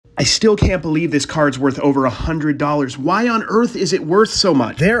I still can't believe this card's worth over $100. Why on earth is it worth so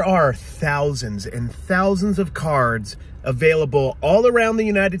much? There are thousands and thousands of cards available all around the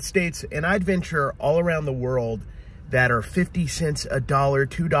United States, and I'd venture all around the world, that are 50 cents, $1,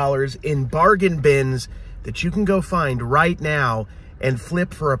 $2 in bargain bins that you can go find right now and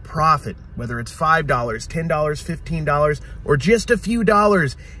flip for a profit, whether it's $5, $10, $15, or just a few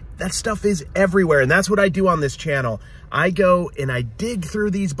dollars. That stuff is everywhere, and that's what I do on this channel. I go and I dig through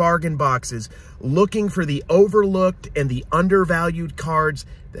these bargain boxes looking for the overlooked and the undervalued cards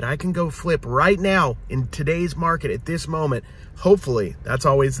that I can go flip right now in today's market at this moment. Hopefully, that's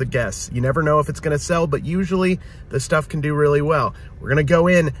always the guess. You never know if it's going to sell, but usually the stuff can do really well. We're going to go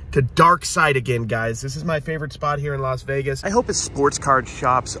in to Dark Side again, guys. This is my favorite spot here in Las Vegas. I hope as sports card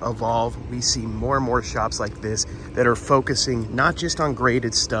shops evolve, we see more and more shops like this that are focusing not just on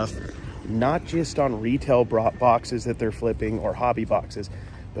graded stuff, not just on retail boxes that they're flipping or hobby boxes,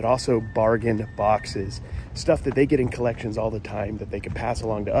 but also bargain boxes, stuff that they get in collections all the time that they could pass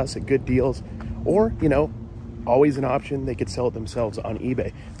along to us at good deals, or, you know, always an option, they could sell it themselves on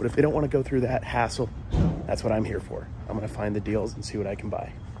eBay. But if they don't want to go through that hassle, that's what I'm here for. I'm going to find the deals and see what I can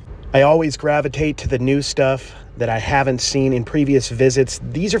buy. I always gravitate to the new stuff that I haven't seen in previous visits.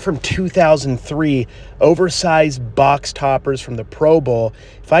 These are from 2003, oversized box toppers from the Pro Bowl.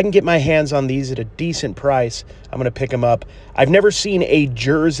 If I can get my hands on these at a decent price, I'm going to pick them up. I've never seen a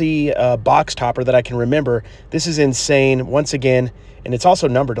jersey box topper that I can remember. This is insane, once again, and it's also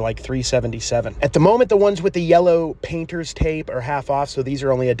numbered to like 377. At the moment, the ones with the yellow painter's tape are half off, so these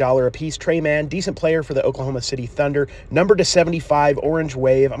are only $1 a piece. Trey Mann, decent player for the Oklahoma City Thunder, numbered to 75, orange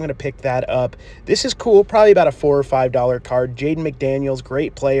wave. I'm going to pick that up. This is cool, probably about a $4 or $5 card. Jaden McDaniels,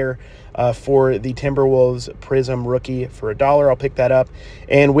 great player for the Timberwolves, Prism rookie for $1. I'll pick that up.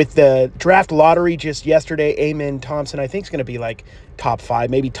 And with the draft lottery just yesterday, Amen Thompson, I think is going to be like top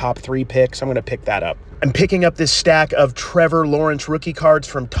 5, maybe top 3 picks. I'm going to pick that up. I'm picking up this stack of Trevor Lawrence rookie cards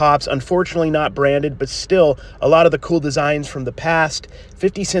from Topps. Unfortunately not branded, but still a lot of the cool designs from the past.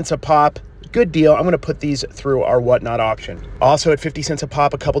 50 cents a pop. Good deal. I'm going to put these through our Whatnot auction. Also at 50 cents a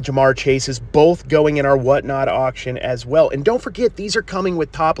pop, a couple Jamar Chases, both going in our Whatnot auction as well. And don't forget, these are coming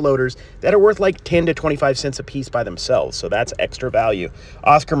with top loaders that are worth like 10 to 25 cents a piece by themselves. So that's extra value.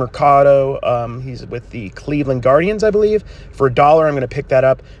 Oscar Mercado, he's with the Cleveland Guardians, I believe. For $1, I'm going to pick that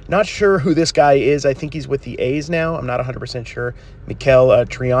up. Not sure who this guy is. I think he's with the A's now. I'm not 100% sure. Mikel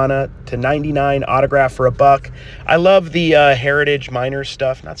Triana to 99, autograph for $1. I love the Heritage Miners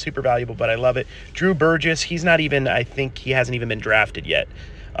stuff. Not super valuable, but I love it. Drew Burgess, he's not even, I think he hasn't even been drafted yet.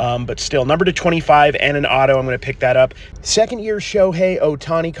 But still, number to 25 and an auto. I'm going to pick that up. Second year Shohei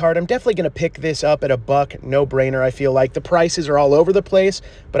Ohtani card. I'm definitely going to pick this up at $1. No brainer, I feel like. The prices are all over the place,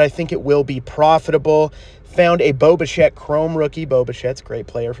 but I think it will be profitable. Found a Bo Bichette Chrome rookie. Bo Bichette's a great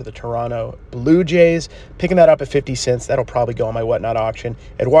player for the Toronto Blue Jays. Picking that up at 50 cents. That'll probably go on my Whatnot auction.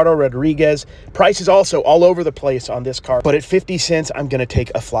 Eduardo Rodriguez. Price is also all over the place on this card, but at 50 cents, I'm going to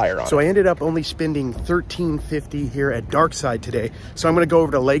take a flyer on. So I ended up only spending $13.50 here at Dark Side today. So I'm going to go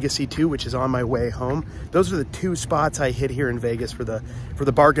over to Legacy 2, which is on my way home. Those are the 2 spots I hit here in Vegas for the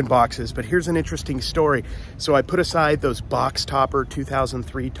bargain boxes. But here's an interesting story. So I put aside those box topper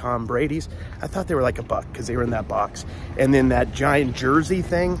 2003 Tom Brady's. I thought they were like $1 because they were in that box. And then that giant jersey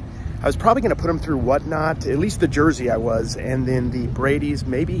thing, I was probably going to put them through Whatnot, at least the jersey I was, and then the Brady's,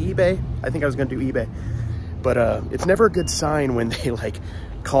 maybe eBay. I think I was going to do eBay. But it's never a good sign when they like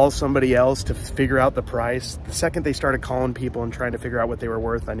call somebody else to figure out the price. The second they started calling people and trying to figure out what they were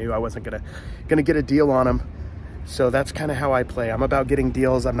worth, I knew I wasn't gonna get a deal on them. So that's kind of how I play. I'm about getting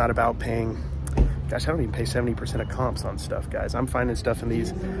deals. I'm not about paying. Gosh, I don't even pay 70% of comps on stuff, guys. I'm finding stuff in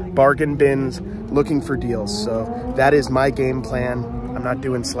these bargain bins, looking for deals. So that is my game plan. I'm not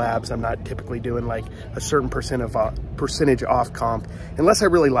doing slabs. I'm not typically doing like a certain percentage off comp, unless I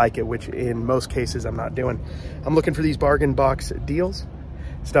really like it, which in most cases I'm not doing. I'm looking for these bargain box deals,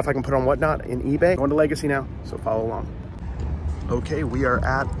 stuff I can put on Whatnot in eBay. Going to Legacy now, so follow along. Okay, we are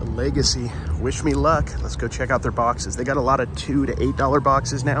at Legacy. Wish me luck. Let's go check out their boxes. They got a lot of $2 to $8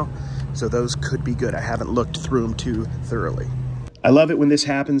 boxes now, so those could be good. I haven't looked through them too thoroughly. I love it when this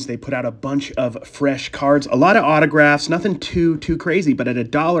happens. They put out a bunch of fresh cards, a lot of autographs, nothing too crazy, but at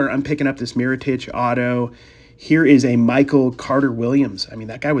 $1, I'm picking up this Miritich auto. Here is a Michael Carter-Williams. I mean,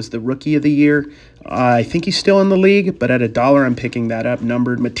 that guy was the rookie of the year. I think he's still in the league, but at $1, I'm picking that up.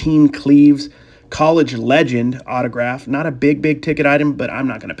 Numbered Mateen Cleaves, college legend autograph. Not a big ticket item, but I'm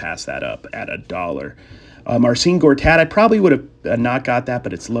not going to pass that up at $1. Marcin Gortat, I probably would have not got that,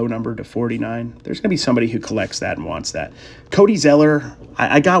 but it's low number to 49. There's going to be somebody who collects that and wants that. Cody Zeller,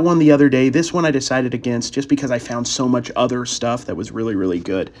 I got one the other day. This one I decided against just because I found so much other stuff that was really, really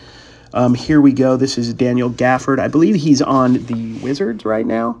good. Here we go. This is Daniel Gafford. I believe he's on the Wizards right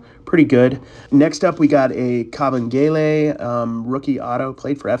now. Pretty good. Next up, we got a Kabengele rookie auto.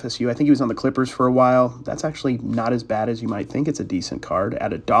 Played for FSU. I think he was on the Clippers for a while. That's actually not as bad as you might think. It's a decent card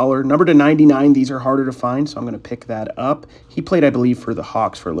at $1. Number to 99. These are harder to find, so I'm going to pick that up. He played, I believe, for the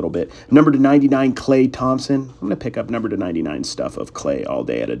Hawks for a little bit. Number to 99, Klay Thompson. I'm going to pick up number to 99 stuff of Klay all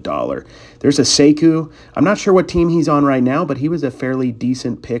day at $1. There's a Sekou. I'm not sure what team he's on right now, but he was a fairly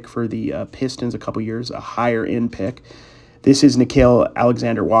decent pick for the Pistons a couple years, a higher-end pick. This is Nickeil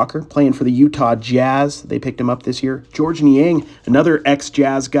Alexander-Walker playing for the Utah Jazz. They picked him up this year. George Niang, another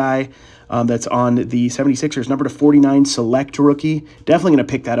ex-Jazz guy that's on the 76ers. Number to 49, select rookie. Definitely going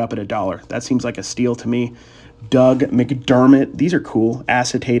to pick that up at $1. That seems like a steal to me. Doug McDermott. These are cool.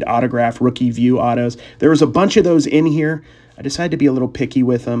 Acetate autograph rookie view autos. There was a bunch of those in here. I decided to be a little picky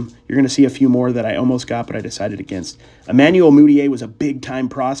with them. You're going to see a few more that I almost got, but I decided against. Emmanuel Mudiay was a big-time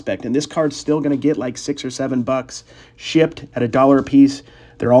prospect, and this card's still going to get like $6 or $7 shipped at $1 a piece.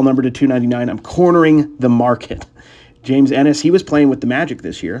 They're all numbered to $2.99. I'm cornering the market. James Ennis, he was playing with the Magic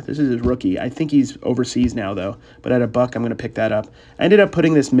this year. This is his rookie. I think he's overseas now, though, but at $1, I'm going to pick that up. I ended up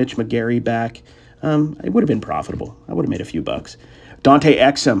putting this Mitch McGary back. It would have been profitable. I would have made a few bucks. Dante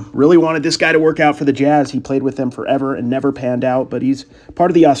Exum, really wanted this guy to work out for the Jazz. He played with them forever and never panned out, but he's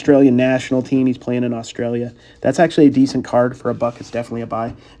part of the Australian national team. He's playing in Australia. That's actually a decent card for $1. It's definitely a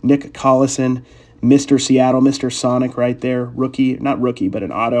buy. Nick Collison, Mr. Seattle, Mr. Sonic right there. Rookie, not rookie, but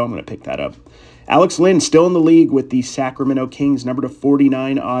an auto. I'm going to pick that up. Alex Lynn, still in the league with the Sacramento Kings, number to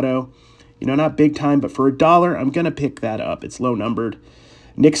 49 auto. You know, not big time, but for $1, I'm going to pick that up. It's low numbered.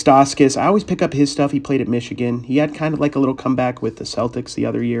 Nick Stauskas, I always pick up his stuff. He played at Michigan. He had kind of like a little comeback with the Celtics the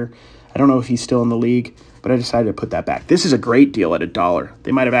other year. I don't know if he's still in the league, but I decided to put that back. This is a great deal at $1.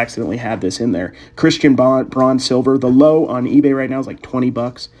 They might have accidentally had this in there. Christian Braun Silver. The low on eBay right now is like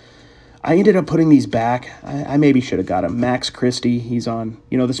 $20. I ended up putting these back. I maybe should have got him. Max Christie, he's on,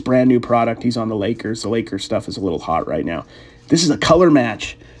 you know, this brand new product. He's on the Lakers. The Lakers stuff is a little hot right now. This is a color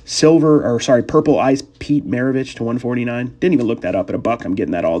match. Purple Ice Pete Maravich to 149. Didn't even look that up at $1. I'm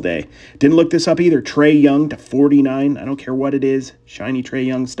getting that all day. Didn't look this up either. Trae Young to 49. I don't care what it is. Shiny Trae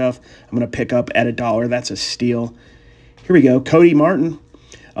Young stuff. I'm going to pick up at $1. That's a steal. Here we go. Cody Martin.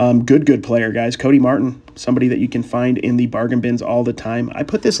 Good player, guys. Cody Martin, somebody that you can find in the bargain bins all the time. I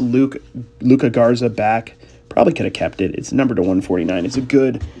put this Luka Garza back. Probably could have kept it. It's numbered to 149. It's a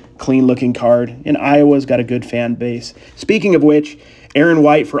good, clean-looking card. And Iowa's got a good fan base. Speaking of which, Aaron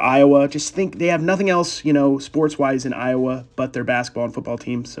White for Iowa. Just think they have nothing else, you know, sports-wise in Iowa but their basketball and football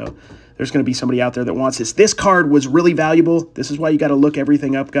team. So there's going to be somebody out there that wants this. This card was really valuable. This is why you got to look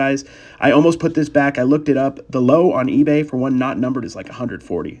everything up, guys. I almost put this back. I looked it up. The low on eBay for one not numbered is like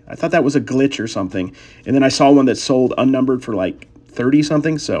 140. I thought that was a glitch or something. And then I saw one that sold unnumbered for like 30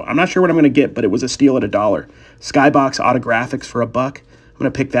 something. So I'm not sure what I'm going to get, but it was a steal at $1. Skybox Autographics for $1. I'm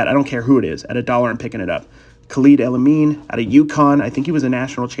going to pick that. I don't care who it is. At $1, I'm picking it up. Khalid El-Amin out of UConn. I think he was a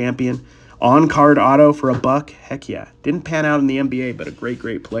national champion. On-card auto for $1. Heck yeah. Didn't pan out in the NBA, but a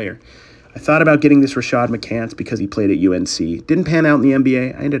great player. I thought about getting this Rashad McCants because he played at UNC. Didn't pan out in the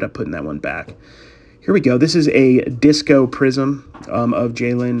NBA. I ended up putting that one back. Here we go. This is a Disco Prism of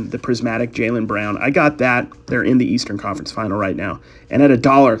the prismatic Jaylen Brown. I got that. They're in the Eastern Conference Final right now. And at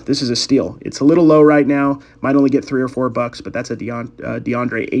 $1, this is a steal. It's a little low right now. Might only get $3 or $4, but that's a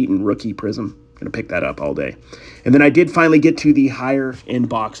DeAndre Ayton rookie Prism. Going to pick that up all day. And then I did finally get to the higher end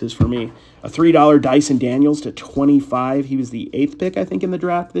boxes for me. A $3 Dyson Daniels to 25. He was the 8th pick, I think, in the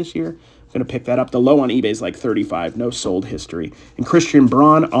draft this year. I'm going to pick that up. The low on eBay is like 35. No sold history. And Christian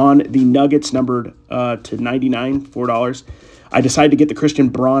Braun on the Nuggets, numbered to 99, $4. I decided to get the Christian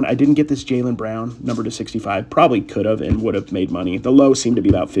Braun. I didn't get this Jaylen Brown, numbered to 65. Probably could have and would have made money. The low seemed to be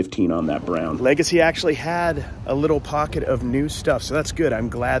about 15 on that Brown. Legacy actually had a little pocket of new stuff, so that's good. I'm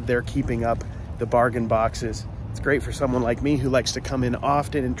glad they're keeping up the bargain boxes. It's great for someone like me who likes to come in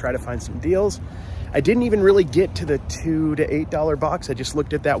often and try to find some deals. I didn't even really get to the $2 to $8 box. I just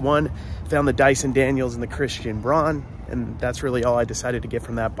looked at that one, found the Dyson Daniels and the Christian Braun, and that's really all I decided to get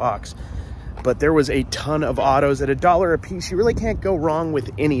from that box. But there was a ton of autos at $1 a piece. You really can't go wrong with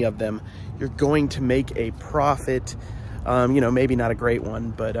any of them. You're going to make a profit. You know, maybe not a great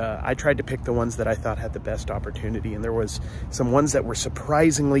one, but I tried to pick the ones that I thought had the best opportunity, and there was some ones that were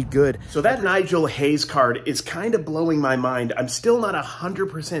surprisingly good. So that Nigel Hayes card is kind of blowing my mind. I'm still not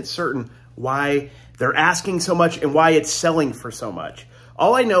 100% certain why they're asking so much and why it's selling for so much.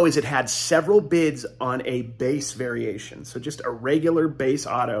 All I know is it had several bids on a base variation. So just a regular base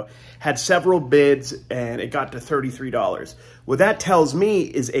auto had several bids and it got to $33. What that tells me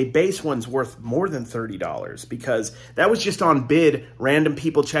is a base one's worth more than $30 because that was just on bid, random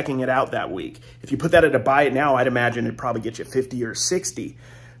people checking it out that week. If you put that at a buy it now, I'd imagine it'd probably get you 50 or 60.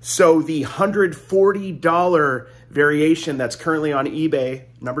 So the $140 variation that's currently on eBay,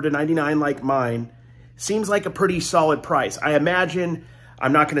 number to 99 like mine, seems like a pretty solid price. I imagine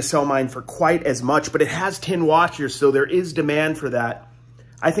I'm not going to sell mine for quite as much, but it has 10 watchers, so there is demand for that.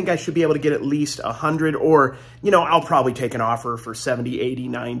 I think I should be able to get at least 100 or, you know, I'll probably take an offer for 70, 80,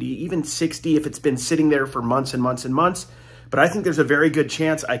 90, even 60 if it's been sitting there for months and months and months. But I think there's a very good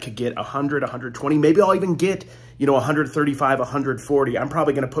chance I could get 100, 120. Maybe I'll even get, you know, 135, 140. I'm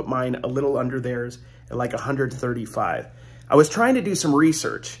probably going to put mine a little under theirs at like 135. I was trying to do some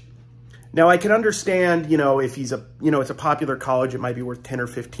research. Now, I can understand, you know, if he's a, you know, it's a popular college, it might be worth $10 or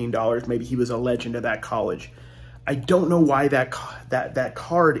 $15. Maybe he was a legend of that college. I don't know why that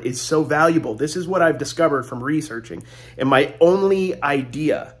card is so valuable. This is what I've discovered from researching. And my only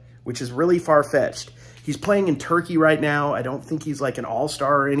idea, which is really far-fetched, he's playing in Turkey right now. I don't think he's like an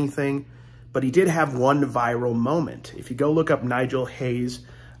all-star or anything, but he did have one viral moment. If you go look up Nigel Hayes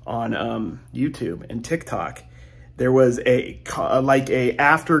on YouTube and TikTok, there was a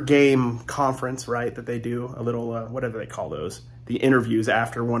after game conference, right, that they do, a little, whatever they call those, the interviews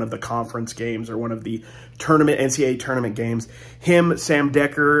after one of the conference games or one of the NCAA tournament games. Him, Sam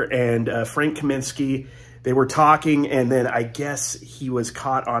Decker, and Frank Kaminsky, they were talking, and then I guess he was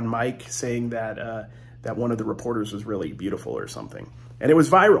caught on mic saying that that one of the reporters was really beautiful or something. And it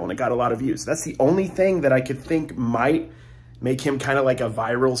was viral, and it got a lot of views. That's the only thing that I could think might make him kind of like a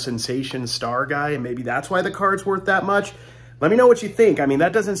viral sensation star guy, and maybe that's why the card's worth that much. Let me know what you think. I mean,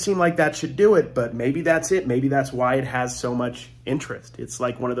 that doesn't seem like that should do it, but maybe that's it. Maybe that's why it has so much interest. It's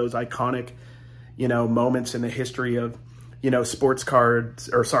like one of those iconic, you know, moments in the history of, you know, sports cards,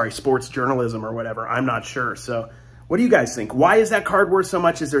 or sorry, sports journalism or whatever. I'm not sure. So what do you guys think? Why is that card worth so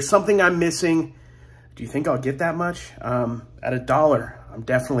much? Is there something I'm missing? Do you think I'll get that much? At $1, I'm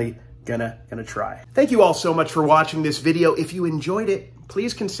definitely gonna try. Thank you all so much for watching this video. If you enjoyed it,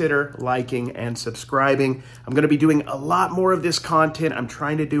 please consider liking and subscribing. I'm gonna be doing a lot more of this content. I'm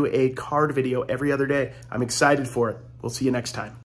trying to do a card video every other day. I'm excited for it. We'll see you next time.